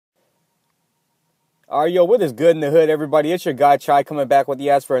All right, yo, what is good in the hood, everybody? It's your guy, Chai, coming back with you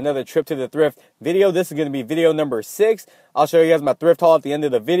guys for another trip to the thrift video. This is going to be video number 6. I'll show you guys my thrift haul at the end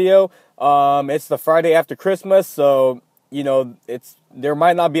of the video. It's the Friday after Christmas, so, you know, there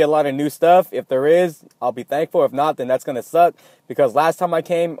might not be a lot of new stuff. If there is, I'll be thankful. If not, then that's going to suck, because last time I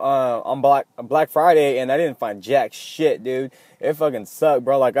came on Black Friday, and I didn't find jack shit, dude. It fucking sucked,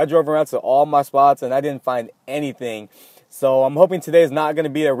 bro. Like, I drove around to all my spots, and I didn't find anything. So I'm hoping today is not going to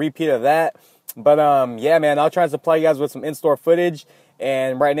be a repeat of that. But, yeah, man, I'll try and supply you guys with some in-store footage.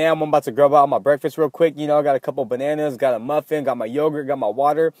 And right now, I'm about to grub out my breakfast real quick. You know, I got a couple bananas, got a muffin, got my yogurt, got my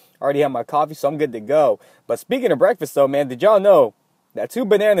water. Already have my coffee, so I'm good to go. But speaking of breakfast, though, man, did y'all know that 2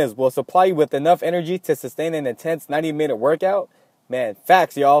 bananas will supply you with enough energy to sustain an intense 90-minute workout? Man,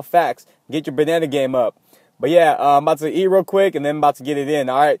 facts, y'all, facts. Get your banana game up. But, yeah, I'm about to eat real quick, and then I'm about to get it in,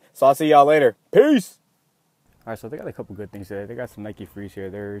 all right? So I'll see y'all later. Peace! All right, so they got a couple good things today. They got some Nike Frees here.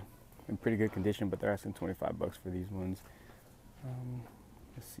 They're in pretty good condition, but they're asking $25 for these ones.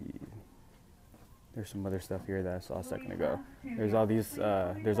 Let's see. There's some other stuff here that I saw a second ago. There's all these.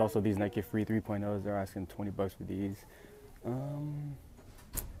 There's also these Nike Free 3.0s. They're asking $20 for these. Got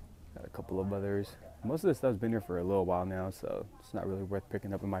a couple of others. Most of this stuff's been here for a little while now, so it's not really worth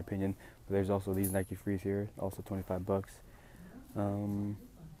picking up in my opinion. But there's also these Nike Frees here, also $25. And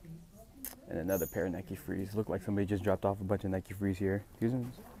another pair of Nike Frees. Look like somebody just dropped off a bunch of Nike Frees here. These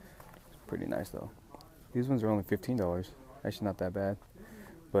ones, pretty nice though. These ones are only $15. Actually not that bad,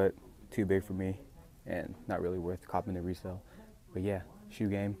 but too big for me and not really worth copping the resale. But yeah, shoe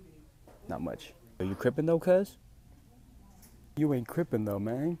game, not much. Are you crippin' though, cuz? You ain't crippin' though,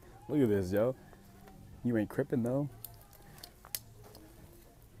 man. Look at this, yo. You ain't crippin' though.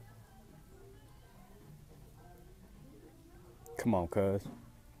 Come on, cuz.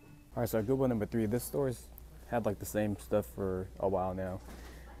 Alright, so good one number 3. This store's had like the same stuff for a while now.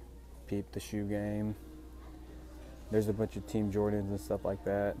 Peep the shoe game. There's a bunch of Team Jordans and stuff like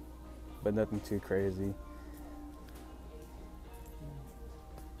that, but nothing too crazy.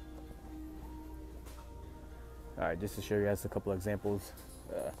 Alright, just to show you guys a couple examples.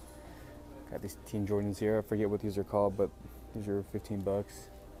 Got these Team Jordans here. I forget what these are called, but these are $15.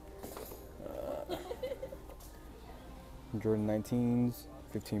 Jordan 19s,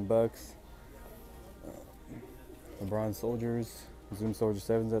 $15. LeBron Soldiers, Zoom Soldier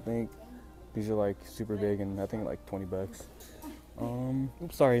 7s, I think. These are like super big, and I think like $20. I'm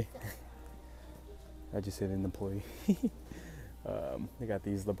sorry. I just hit an employee. They got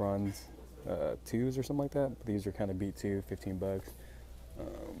these LeBron's 2s or something like that. But these are kind of beat too, $15.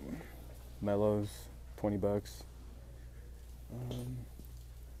 Mellows, $20.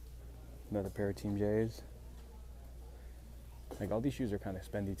 Another pair of Team J's. Like all these shoes are kind of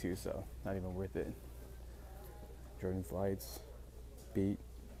spendy too, so not even worth it. Jordan Flights, beat.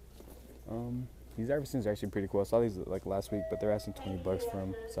 These Iversons are actually pretty cool. I saw these like last week, but they're asking $20 for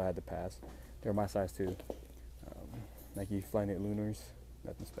them, so I had to pass. They're my size too. Nike Flyknit Lunars,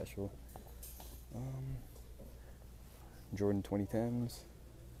 nothing special. Jordan 2010s.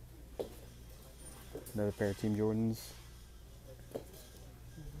 Another pair of Team Jordans.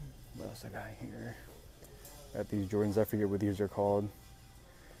 What else I got here? Got these Jordans. I forget what these are called.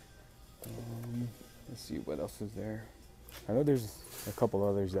 Let's see what else is there. I know there's a couple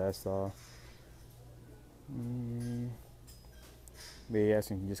others that I saw. But yeah,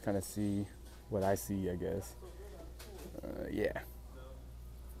 so you can just kind of see what I see, I guess. Yeah.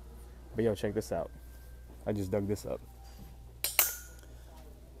 But yo, check this out. I just dug this up.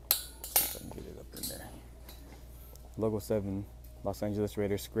 If I can get it up in there. Logo 7, Los Angeles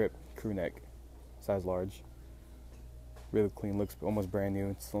Raiders script, crew neck, size large. Really clean, looks almost brand new.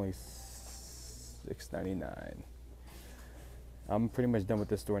 It's only $6.99. I'm pretty much done with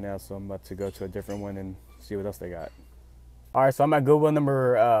this store now, so I'm about to go to a different one and see what else they got. All right, so I'm at Goodwill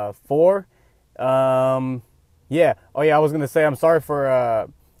number 4. Yeah. Oh yeah, I was gonna say I'm sorry for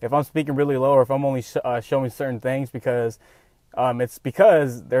if I'm speaking really low or if I'm only showing certain things, because it's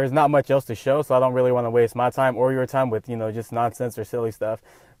because there's not much else to show, so I don't really want to waste my time or your time with, you know, just nonsense or silly stuff.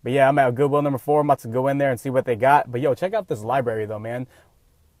 But yeah, I'm at Goodwill number 4. I'm about to go in there and see what they got. But yo, check out this library though, man.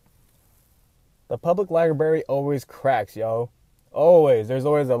 The public library always cracks, yo. Always. There's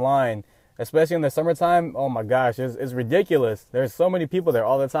always a line, especially in the summertime. Oh my gosh, it's ridiculous. There's so many people there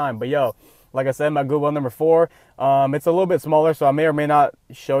all the time. But yo, like I said, my Goodwill number 4. It's a little bit smaller, so I may or may not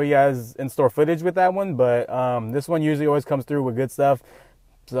show you guys in-store footage with that one. But this one usually always comes through with good stuff.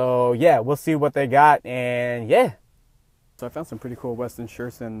 So yeah, we'll see what they got, and yeah. So I found some pretty cool Western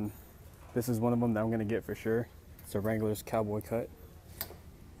shirts, and this is one of them that I'm going to get for sure. It's a Wrangler's cowboy cut.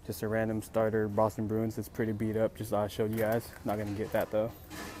 Just a random starter Boston Bruins. It's pretty beat up, just I showed you guys. Not going to get that though.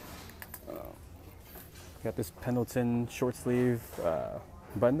 Got this Pendleton short sleeve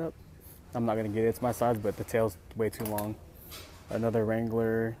button up. I'm not gonna get it, it's my size, but the tail's way too long. Another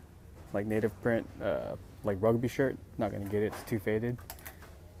Wrangler, like native print, like rugby shirt. Not gonna get it, it's too faded.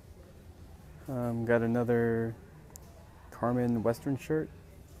 Got another Carmen Western shirt.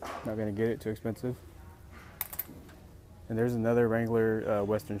 Not gonna get it, too expensive. And there's another Wrangler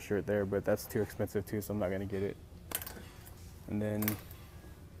Western shirt there, but that's too expensive too, so I'm not gonna get it. And then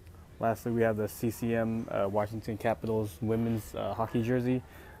lastly, we have the CCM Washington Capitals women's hockey jersey.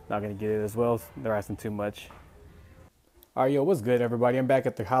 Not gonna get it as well. They're asking too much. All right, yo, what's good, everybody? I'm back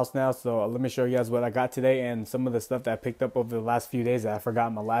at the house now, so let me show you guys what I got today and some of the stuff that I picked up over the last few days that I forgot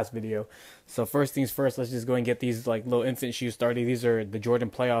in my last video. So first things first, let's just go and get these like little infant shoes started. These are the Jordan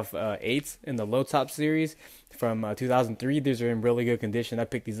Playoff 8s in the low top series from 2003. These are in really good condition. I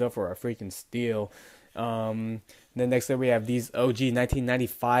picked these up for a freaking steal. Then next up we have these OG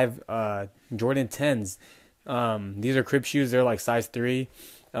 1995 Jordan 10s. These are crib shoes. They're like size 3.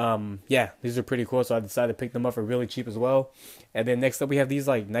 Yeah, these are pretty cool, so I decided to pick them up for really cheap as well. And then next up we have these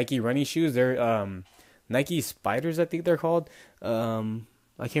like Nike running shoes. They're Nike Spiders, I think they're called.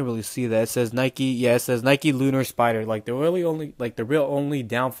 I can't really see that. It says Nike, yeah, it says Nike Lunar Spider. Like the real only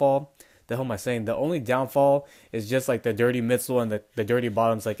downfall, the hell am I saying? The only downfall is just like the dirty midsole and the dirty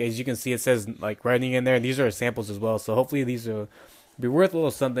bottoms. Like as you can see, it says like writing in there, and these are samples as well. So hopefully these will be worth a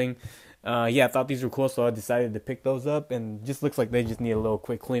little something. Yeah, I thought these were cool, so I decided to pick those up, and just looks like they just need a little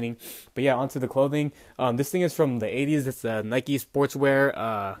quick cleaning. But yeah, onto the clothing. This thing is from the 80s. It's Nike sportswear.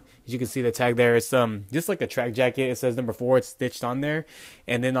 As you can see the tag there, it's just like a track jacket. It says number 4. It's stitched on there,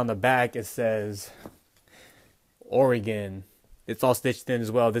 and then on the back it says Oregon. It's all stitched in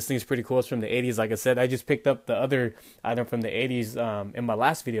as well. This thing's pretty cool. It's from the 80s. Like I said, I just picked up the other item from the 80s in my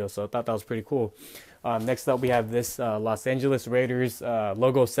last video, so I thought that was pretty cool. Next up, we have this Los Angeles Raiders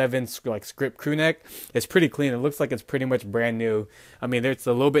logo 7 like script crew neck. It's pretty clean. It looks like it's pretty much brand new. I mean, it's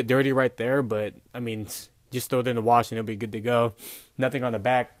a little bit dirty right there, but I mean, just throw it in the wash and it'll be good to go. Nothing on the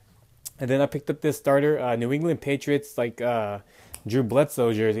back. And then I picked up this starter New England Patriots like Drew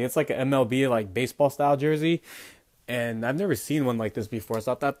Bledsoe jersey. It's like an MLB like baseball style jersey. And I've never seen one like this before,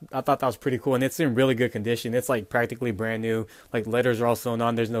 so I thought that was pretty cool. And it's in really good condition. It's like practically brand new. Like letters are all sewn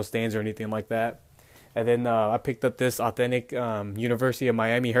on. There's no stains or anything like that. And then I picked up this authentic University of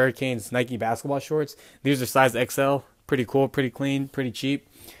Miami Hurricanes Nike basketball shorts. These are size XL. Pretty cool, pretty clean, pretty cheap.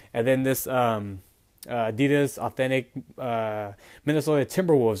 And then this Adidas authentic Minnesota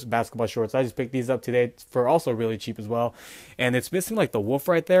Timberwolves basketball shorts. I just picked these up today for also really cheap as well. And it's missing like the wolf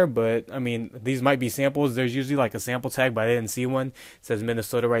right there, but I mean, these might be samples. There's usually like a sample tag, but I didn't see one. It says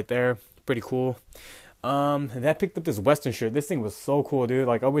Minnesota right there. Pretty cool. And then I picked up this Western shirt. This thing was so cool, dude.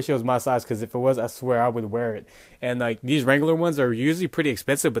 Like, I wish it was my size, because if it was, I swear I would wear it. And like, these regular ones are usually pretty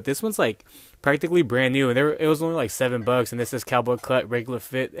expensive, but this one's like practically brand new, and it was only like $7. And this says cowboy cut, regular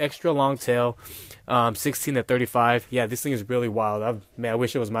fit, extra long tail, 16 to 35. Yeah, this thing is really wild. Man, I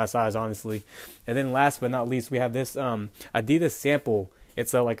wish it was my size, honestly. And then last but not least, we have this Adidas sample.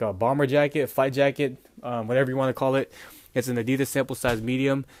 It's like a bomber jacket, fight jacket, whatever you want to call it. It's an Adidas sample size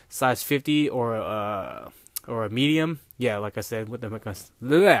medium, size 50 or a medium. Yeah, like I said, what the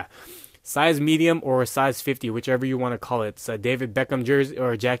heck? Size medium or size 50, whichever you want to call it. It's a David Beckham jersey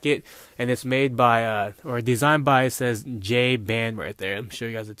or jacket, and it's made by or designed by, it says J Band right there. Let me show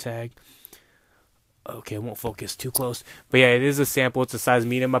you guys the tag. Okay, it won't focus too close, but yeah, it is a sample. It's a size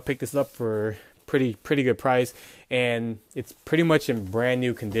medium. I picked this up for pretty good price, and it's pretty much in brand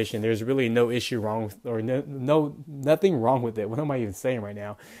new condition. There's really no issue wrong with, or nothing wrong with it. What am I even saying right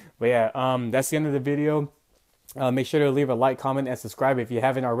now? But yeah, that's the end of the video. Make sure to leave a like, comment, and subscribe if you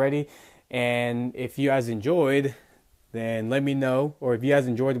haven't already. And if you guys enjoyed, then let me know. Or if you guys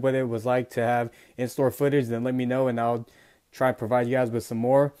enjoyed what it was like to have in-store footage, then let me know, and I'll try and provide you guys with some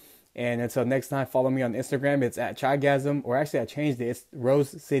more. And until next time, follow me on Instagram. It's at Chigasm, or actually I changed it. It's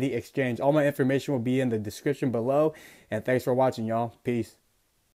Rose City Exchange. All my information will be in the description below. And thanks for watching, y'all. Peace.